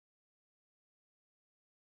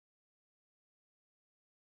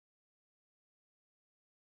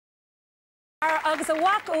Agus a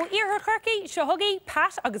whack ó Iarthar Corky, Seohuggy,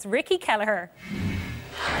 Pat agus Ricky Kelleher.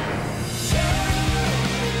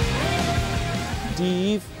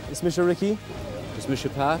 Dave, it's Mr. Ricky. It's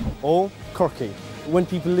Mr. Pat. Oh, Corky. When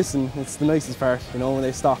people listen, it's the nicest part, you know, when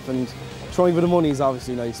they stop, and throwing a bit of money is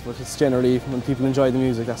obviously nice, but it's generally when people enjoy the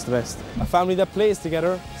music, that's the best. A family that plays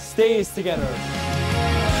together, stays together.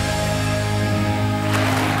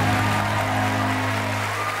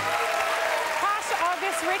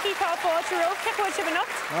 Ricky Kelleher,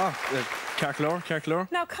 Carclór.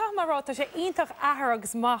 Now, come on, sé ionintach ahar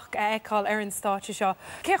agus mach a eáil ar an státe seo.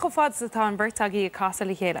 Cé go fad atá an birrtaí a casa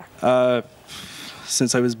le chéile?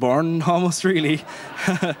 Since I was born, almost really.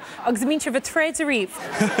 Agus mín sibh tréid a riomh.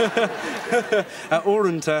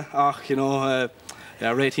 Oranta, ach, you know,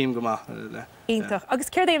 ré tíim go maith. Ionintach. Agus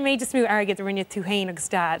céir é méid smú airgid a rinne tú hain agus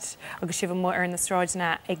dad, agus sibh mo ar na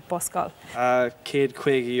stráidna ag Busker.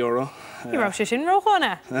 €150. Ní rah sé sin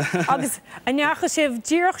róchána. Agus a neacha sibh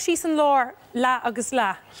díreach síos an lár lá agus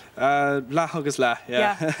lá. Lá agus lá,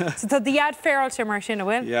 yeah. So tá diad féráilte mar sin a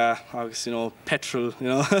bhfuil? Yeah, agus, you know, petrol, you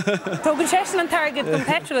know. Tógann sé an target gon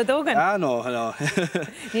petrol a dógan? No.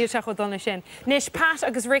 Níl se go donna sin. Nis Pat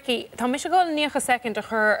agus Ricky, tá mis go níocha second a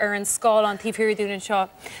chur ar an scáil an tíbhíir dún seo.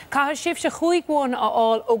 Caithe sibh se chuigháin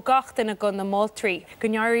aáil ó gachtainna gon na Maltrí, go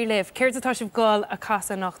nearí libh. Céir atá sibh gáil a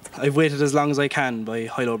casa nacht? I've waited as long as I can by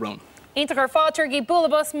Hylo Browns. Ionintach ar fáiltear gí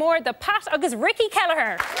bullabus mór de Pat agus Ricky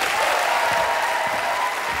Kelleher.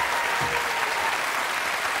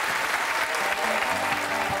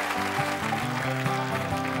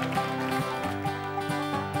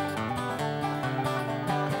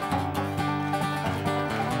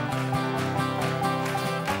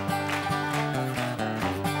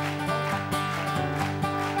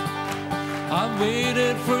 I've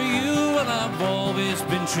waited for you and I've always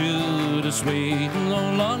been true. This waiting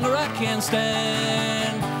no longer I can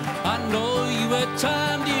stand. I know you had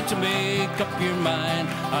time to make up your mind.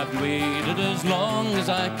 I've waited as long as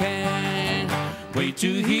I can. Wait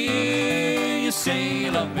to hear you say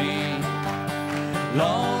you love me.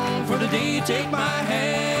 Long for the day you take my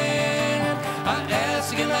hand. I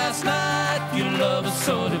asked again last night, your love is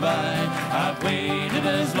so divine. I've waited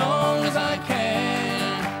as long as I can.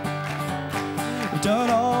 Done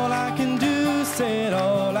all I can do, said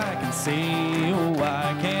all I can say. Oh,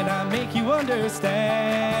 why can't I make you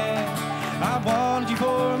understand? I wanted you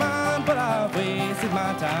for mine, but I've wasted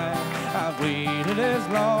my time. I've waited as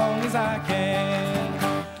long as I can.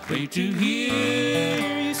 Wait to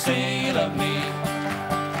hear you say you love me.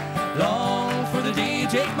 Long for the day you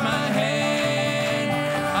take my hand.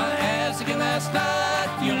 I asked again last night,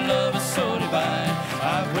 your love is so divine.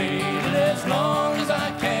 I've waited as long as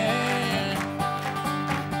I can.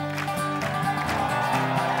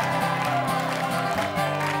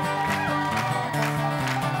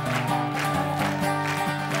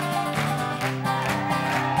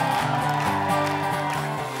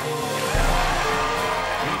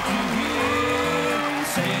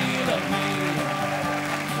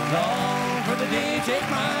 Long for the day you take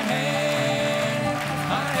my hand.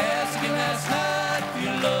 I asked you last night,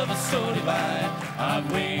 your love is so divine.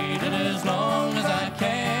 I've waited as long as I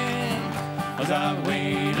can. As I've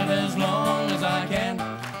waited as long as I can.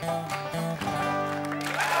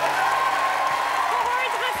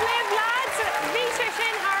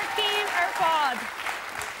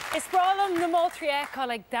 Is brálam na Maltrí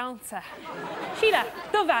eáil ag dansa. Síle,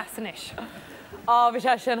 do bheasanish. Bhí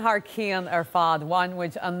sé sin th cían ar fad,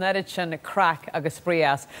 bhainmuid an neirid sin crack agus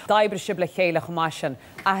sprías. D'oibre sibh le chéile chumá sin,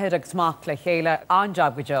 aithid agus mac le chéile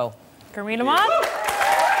anjab go Joe. Gur míle mád.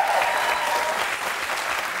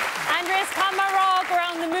 Andres, come mará go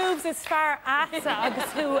around the moves is fear asa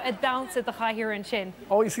agus who a dansa the chaithir an sin.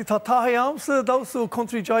 Oh, you see, tá taithí amsa dosú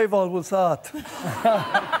country jive-all bhfuil sát.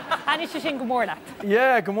 Ani sé sin go mór leat.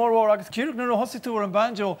 Yeah, go mór war agus círeach nuair a thosaí tú ar an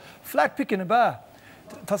banjo, flat picking a ba.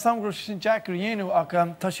 Tá samgra sin Jack ar dhéanú ach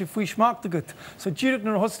tá sé faoi smacht agat. So díreach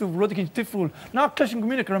nuair a thosaí tú rud cinn tifriúil, nach cleisin go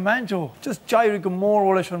minic ar an banjo, just jairí go mór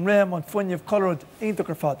war leis an réim an fuinneamh colorad ionintach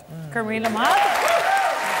ar fad. Gur míle mád.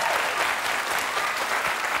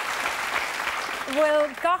 Well,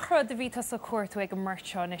 gachrad a bhí tá sa cuairtú ag an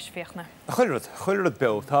mirteáin is féachna. Chuilead be,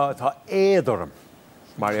 tá éadorm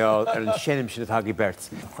Marial ar an sinim sin atá bert.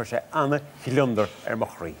 Chuir sé anna chiúndar ar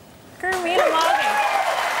mochraí. Gur míle mád.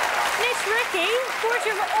 Nis Ricky,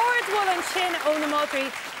 cuairtear ordhil an sin ó na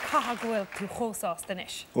Maltrí, caithe gohfuil tú chósás den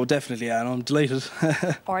ish. Oh, definitely, yeah, I'm delighted.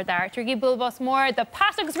 Or d'artar gí bulbos mór de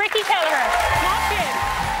Pat agus Ricky Kelleher. Má sin.